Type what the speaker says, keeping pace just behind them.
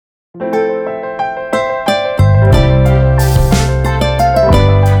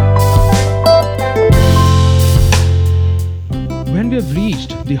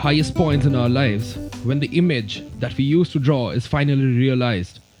the highest points in our lives, when the image that we used to draw is finally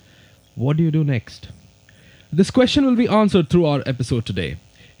realized, what do you do next? This question will be answered through our episode today.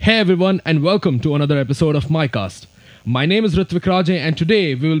 Hey everyone, and welcome to another episode of MyCast. My name is Ritvik Rajay, and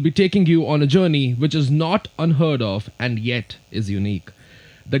today we will be taking you on a journey which is not unheard of and yet is unique.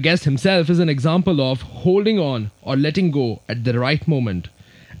 The guest himself is an example of holding on or letting go at the right moment.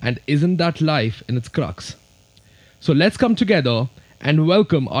 And isn't that life in its crux? So let's come together and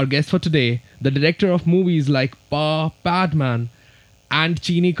welcome our guest for today, the director of movies like Padman and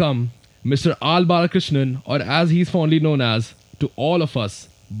Chini Kam, Mr. Al Balakrishnan, or as he's fondly known as, to all of us,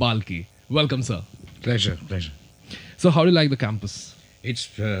 Balki. Welcome, sir. Pleasure. So how do you like the campus? It's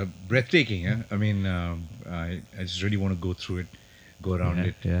breathtaking. I mean, I just really want to go through it, go around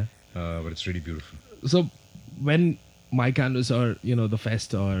it. Yeah. But it's really beautiful. So when My Canvas or, the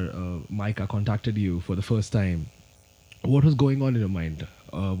fest or Micah contacted you for the first time, what was going on in your mind?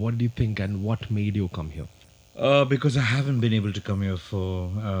 What do you think and what made you come here? Because I haven't been able to come here for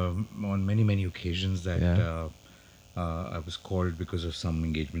on many occasions that I was called because of some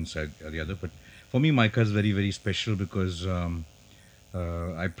engagements or the other. But for me, Micah is very special because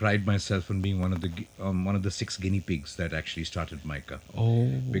I pride myself on being one of the 6 guinea pigs that actually started Micah. Oh.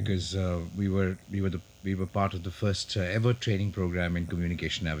 Because we were part of the first ever training program in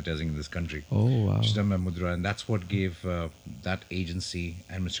communication advertising in this country. Oh, wow. Which is done by Mudra, and that's what gave that agency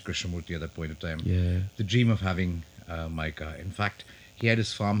and Mr. Krishnamurti at that point of time the dream of having Micah. In fact, he had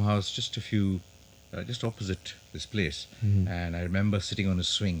his farmhouse just opposite this place, and I remember sitting on a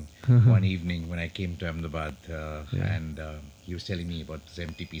swing one evening when I came to Ahmedabad, and he was telling me about this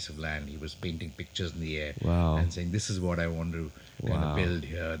empty piece of land. He was painting pictures in the air and saying, "This is what I want to kind of build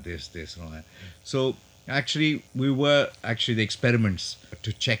here, this, and all that." So actually, we were the experiments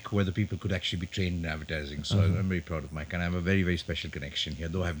to check whether people could actually be trained in advertising. So I'm very proud of Mike, and I have a very special connection here,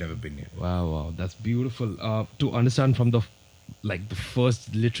 though I've never been here. Wow, that's beautiful. To understand from the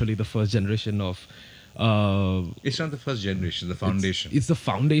first generation of. It's not the first generation, the foundation. It's the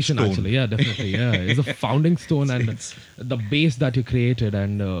foundation, stone. Actually. Yeah, definitely. Yeah, it's a founding stone and the base that you created,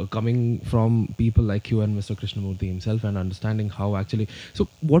 and coming from people like you and Mr. Krishnamurti himself, and understanding how actually. So,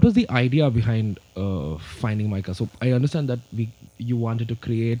 what was the idea behind finding Micah? So, I understand that you wanted to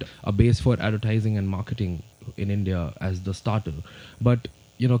create a base for advertising and marketing in India as the starter, but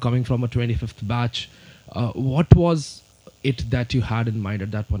coming from a 25th batch, what was it that you had in mind at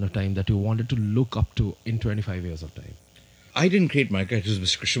that point of time that you wanted to look up to in 25 years of time? I didn't create Micah, it was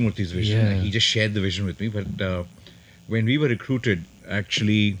Mr. Krishnamurti's vision. Yeah. He just shared the vision with me. But when we were recruited,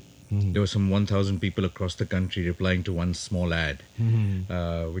 actually, there were some 1,000 people across the country replying to one small ad,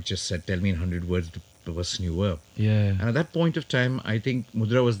 which just said, "Tell me in 100 words the person you were." Yeah. And at that point of time, I think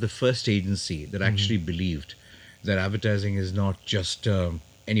Mudra was the first agency that actually believed that advertising is not just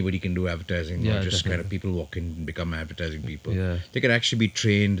anybody can do advertising, or just kind of people walk in and become advertising people. Yeah. They can actually be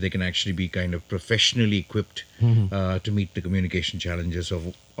trained, they can actually be kind of professionally equipped to meet the communication challenges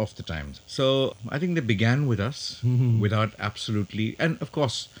of the times. So I think they began with us without absolutely, and of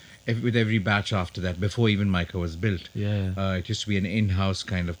course, with every batch after that, before even Micah was built. It used to be an in-house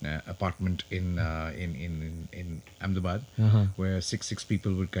kind of apartment in Ahmedabad, where six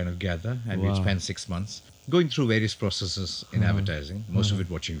people would kind of gather, and we'd spend 6 months going through various processes in advertising, most of it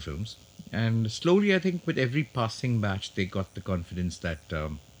watching films. And slowly, I think with every passing batch, they got the confidence that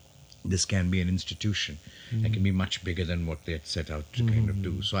this can be an institution and can be much bigger than what they had set out to kind of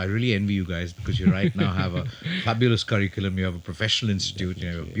do. So I really envy you guys, because you right now have a fabulous curriculum, you have a professional institute, you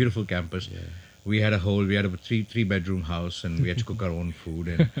have a beautiful campus. We had a 3-bedroom house, and we had to cook our own food,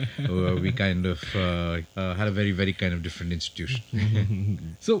 and we kind of had a very kind of different institution.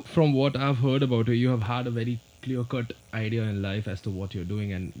 So from what I've heard about you have had a very clear-cut idea in life as to what you're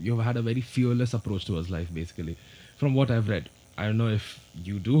doing, and you've had a very fearless approach towards life, basically. From what I've read, I don't know if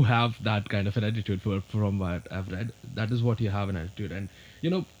you do have that kind of an attitude. From what I've read, that is what you have, an attitude. And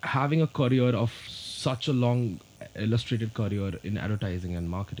having a career of such a long illustrated career in advertising and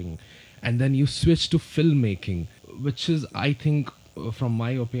marketing, and then you switch to filmmaking, which is, I think, from my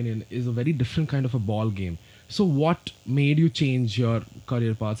opinion, is a very different kind of a ball game. So what made you change your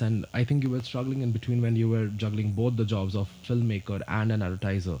career paths? And I think you were struggling in between when you were juggling both the jobs of filmmaker and an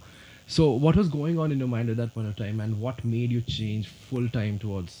advertiser. So what was going on in your mind at that point of time, and what made you change full time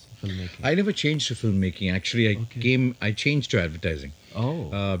towards filmmaking? I never changed to filmmaking. Actually, I changed to advertising.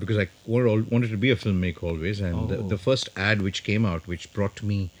 Because I wanted to be a filmmaker always. And the first ad which came out, which brought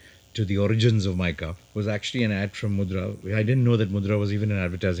me to the origins of Micah, was actually an ad from Mudra. I didn't know that Mudra was even an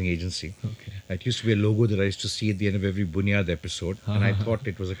advertising agency. It used to be a logo that I used to see at the end of every Bunyad episode. And I thought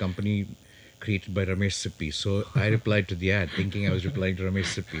it was a company created by Ramesh Sippy. So I replied to the ad thinking I was replying to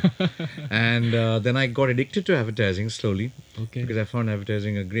Ramesh Sippy. And then I got addicted to advertising slowly Okay. because I found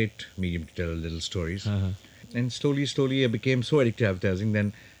advertising a great medium to tell little stories. Uh-huh. And slowly I became so addicted to advertising.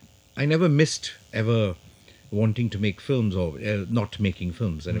 Then I never missed ever wanting to make films or not making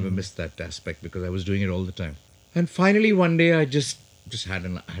films. I never missed that aspect because I was doing it all the time. And finally, one day, I just had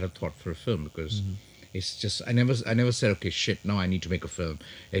a thought for a film because it's just I never said, okay, shit, now I need to make a film.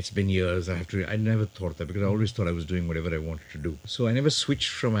 It's been years. I never thought that because I always thought I was doing whatever I wanted to do. So I never switched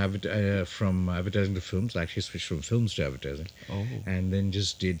from advertising to films. I actually switched from films to advertising, and then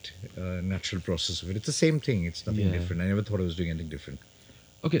just did a natural process of it. It's the same thing. It's nothing Yeah. different. I never thought I was doing anything different.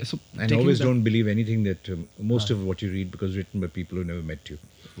 Okay, so And taking always that- don't believe anything that most of what you read because written by people who never met you.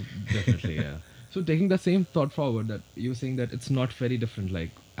 Definitely, yeah. So taking the same thought forward, that you're saying that it's not very different,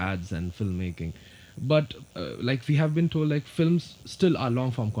 like ads and filmmaking, but like we have been told, like films still are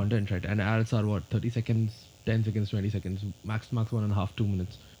long form content, right? And ads are what, 30 seconds, 10 seconds, 20 seconds, max 1.5, 2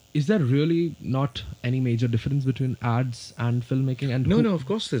 minutes. Is there really not any major difference between ads and filmmaking? And No, of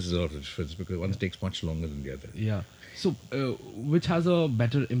course there's a lot of difference because one takes much longer than the other. Yeah. So which has a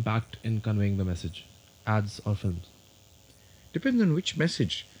better impact in conveying the message, ads or films? Depends on which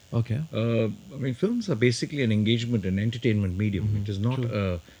message. Okay. I mean, films are basically an engagement and entertainment medium. It is not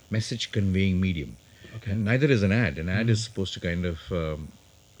a message conveying medium. Okay. And neither is an ad. An ad is supposed to kind of,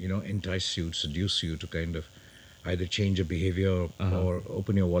 entice you, seduce you to kind of either change your behavior or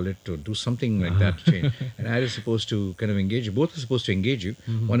open your wallet or do something like that to change. An ad is supposed to kind of engage you. Both are supposed to engage you.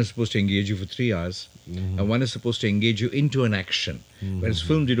 One is supposed to engage you for 3 hours, and one is supposed to engage you into an action. Whereas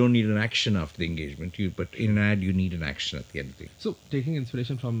films, you don't need an action after the engagement. But in an ad, you need an action at the end of the day. So, taking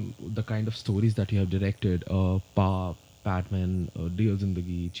inspiration from the kind of stories that you have directed, Pa, Batman, Deo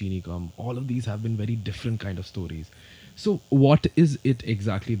Zindagi, Chini Kam, all of these have been very different kind of stories. So, what is it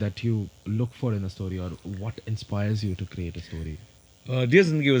exactly that you look for in a story, or what inspires you to create a story? Dear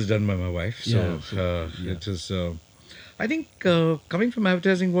Zindagi was done by my wife. It is. I think coming from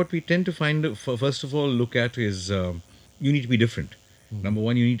advertising, what we tend to find, first of all, look at is you need to be different. Number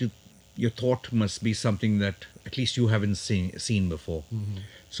one, your thought must be something that at least you haven't seen before.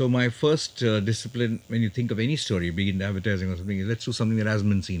 So my first discipline, when you think of any story, be it advertising or something, is let's do something that hasn't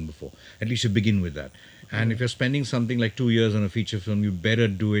been seen before. At least you begin with that. And if you're spending something like 2 years on a feature film, you better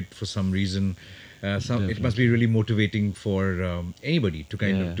do it for some reason. It must be really motivating for anybody to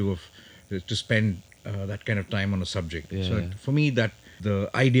kind of to spend that kind of time on a subject. Yeah. So for me, that the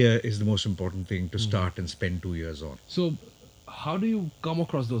idea is the most important thing to start and spend 2 years on. So, how do you come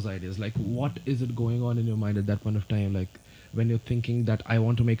across those ideas? Like, what is it going on in your mind at that point of time? Like, when you're thinking that I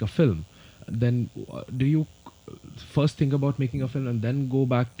want to make a film, then do you first think about making a film and then go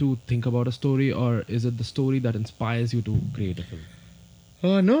back to think about a story, or is it the story that inspires you to create a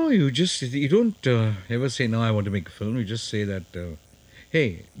film? No, you don't ever say, no, I want to make a film. You just say that,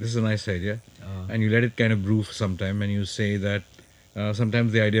 hey, this is a nice idea. And you let it kind of brew for some time, and you say that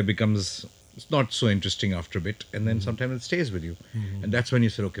sometimes the idea becomes it's not so interesting after a bit, and then sometimes it stays with you. And that's when you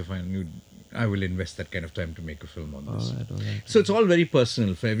say, okay, fine, I will invest that kind of time to make a film on this. All right. So it's all very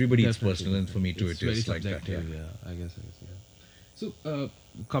personal. For everybody, Definitely. it's personal, and for me too, It's it is very like that. subjective, I guess. Yeah. So,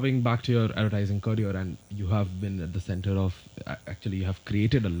 coming back to your advertising career, and you have been at the center of, actually, you have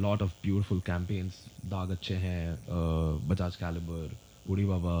created a lot of beautiful campaigns, Daag Achhe Hain, Bajaj Caliber, Udi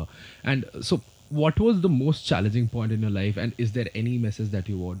Baba. And so, what was the most challenging point in your life, and is there any message that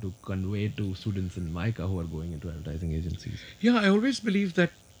you want to convey to students in MICA who are going into advertising agencies? Yeah, I always believe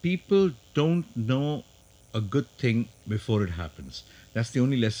that people don't know a good thing before it happens. That's the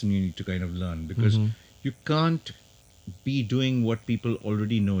only lesson you need to kind of learn, because you can't be doing what people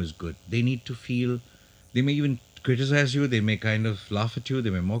already know is good. They need to feel, they may even criticize you, they may kind of laugh at you,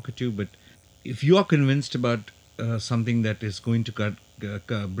 they may mock at you, but if you are convinced about something that is going to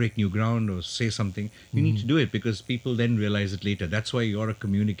break new ground or say something, you need to do it, because people then realize it later. That's why you're a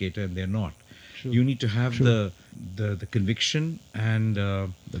communicator and they're not. True. You need to have the conviction and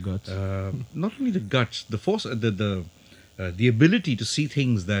The guts. not only the guts, the force, the ability to see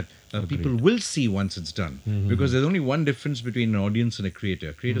things that people will see once it's done. Because there's only one difference between an audience and a creator.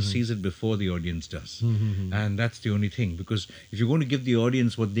 A creator sees it before the audience does, and that's the only thing. Because if you're going to give the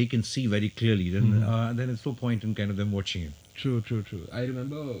audience what they can see very clearly, then it's no point in kind of them watching it. True. I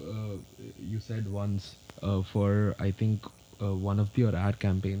remember you said once for, I think, one of your ad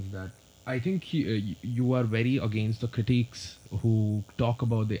campaigns that I think you are very against the critics who talk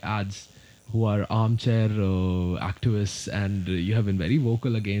about the ads, who are armchair activists, and you have been very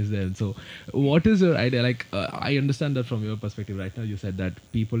vocal against them. So, what is your idea? Like, I understand that from your perspective right now. You said that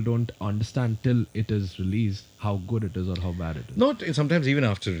people don't understand till it is released how good it is or how bad it is. Not sometimes even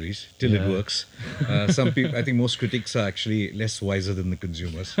after release, till it Yeah. works. Some people, I think most critics are actually less wiser than the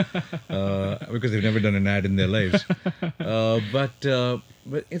consumers because they've never done an ad in their lives. But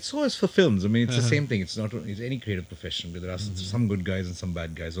it's so as for films. I mean, it's the same thing. It's not. It's any creative profession. There are some good guys and some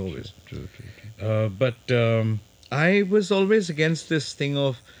bad guys always. True. But I was always against this thing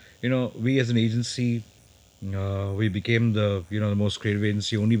of, we as an agency, we became the most creative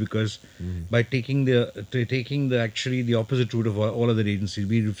agency only because by taking the actually the opposite route of all other agencies,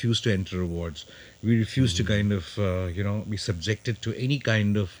 we refused to enter awards. We refused to kind of be subjected to any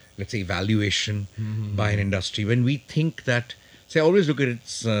kind of, let's say, evaluation by an industry. When we think that, say, I always look at it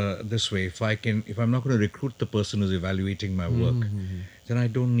this way: if I'm not going to recruit the person who's evaluating my work, then I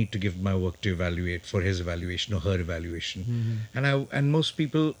don't need to give my work to evaluate for his evaluation or her evaluation. And most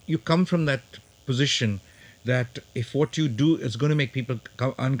people, you come from that position that if what you do is going to make people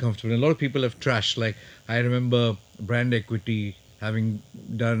uncomfortable, and a lot of people have trashed. Like, I remember brand equity having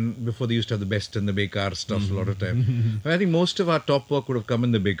done before, they used to have the best and the bekar stuff a lot of time. I think most of our top work would have come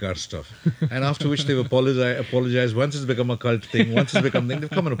in the bekar stuff, and after which they've apologized. Once it's become a cult thing, once it's become thing,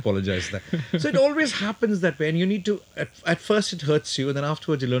 they've come and apologized that. So it always happens that way, and you need to, at first it hurts you, and then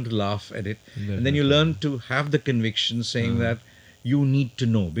afterwards you learn to laugh at it, and then you learn to have the conviction saying that you need to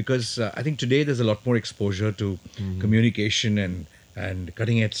know, because I think today there's a lot more exposure to communication and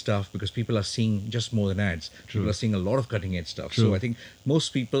cutting edge stuff, because people are seeing just more than ads. People are seeing a lot of cutting edge stuff. So I think most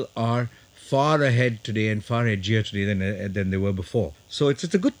people are far ahead today and far edgier today than they were before. So it's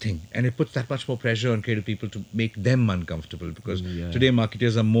a good thing, and it puts that much more pressure on creative people to make them uncomfortable, because today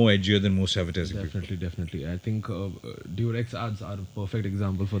marketers are more edgier than most advertising people. Definitely. I think Durex ads are a perfect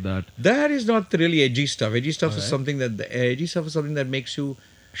example for that. That is not the really edgy stuff. Edgy stuff is something that makes you,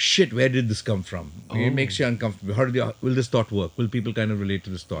 shit, where did this come from? It makes you uncomfortable. Will this thought work? Will people kind of relate to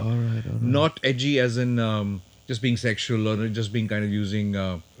this thought? All right. Not edgy as in just being sexual or just being kind of using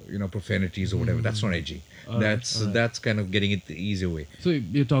profanities or whatever. That's not edgy. That's kind of getting it the easier way. So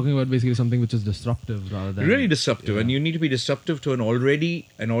you're talking about basically something which is disruptive rather than Really disruptive, and you need to be disruptive to an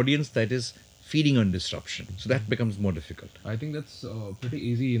audience that is feeding on disruption. So that becomes more difficult. I think that's pretty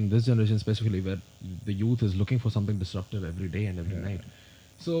easy in this generation, specifically where the youth is looking for something disruptive every day and every night.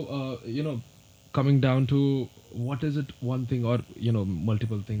 So coming down to, what is it one thing or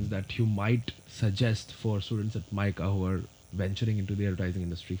multiple things that you might suggest for students at MICA who are venturing into the advertising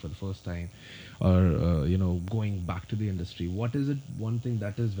industry for the first time, or going back to the industry? What is it one thing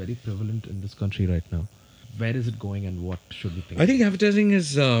that is very prevalent in this country right now? Where is it going, and what should we think? I think advertising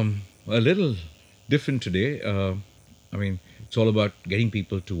is a little different today. I mean, it's all about getting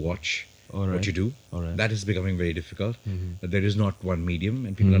people to watch what you do. That is becoming very difficult. There is not one medium,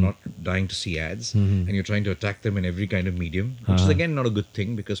 and people are not dying to see ads, and you're trying to attack them in every kind of medium, which is again not a good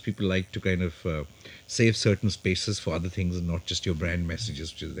thing, because people like to kind of save certain spaces for other things and not just your brand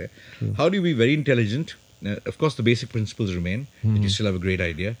messages, which is there. How do you be very intelligent? Of course, the basic principles remain, that you still have a great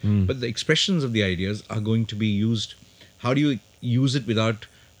idea, but the expressions of the ideas are going to be used. How do you use it without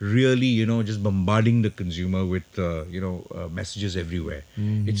really, just bombarding the consumer with, messages everywhere?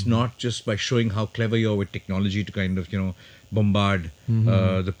 It's not just by showing how clever you are with technology to kind of, bombard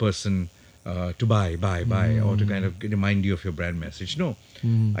the person to buy, or to kind of remind you of your brand message. No,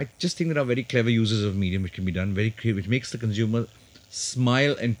 I just think there are very clever uses of medium which can be done very creative, which makes the consumer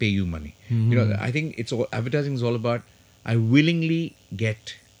smile and pay you money. I think advertising is all about, I willingly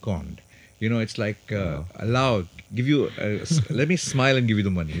get conned. It's like give you, let me smile and give you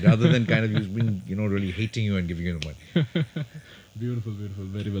the money, rather than kind of really hating you and giving you the money. Beautiful,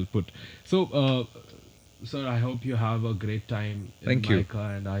 very well put. So, sir, I hope you have a great time in MICA,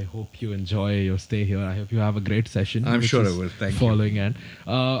 and I hope you enjoy your stay here. I hope you have a great session. I'm sure I will. Thank you. Following, and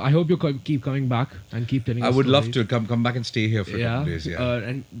I hope you keep coming back and keep telling us. I would love to come back and stay here for a couple of days.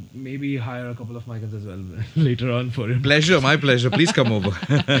 And maybe hire a couple of Micans as well later on for it. Pleasure, my pleasure. Please come over.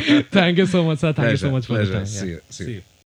 Thank you so much, sir. Thank you so much for the time. See you.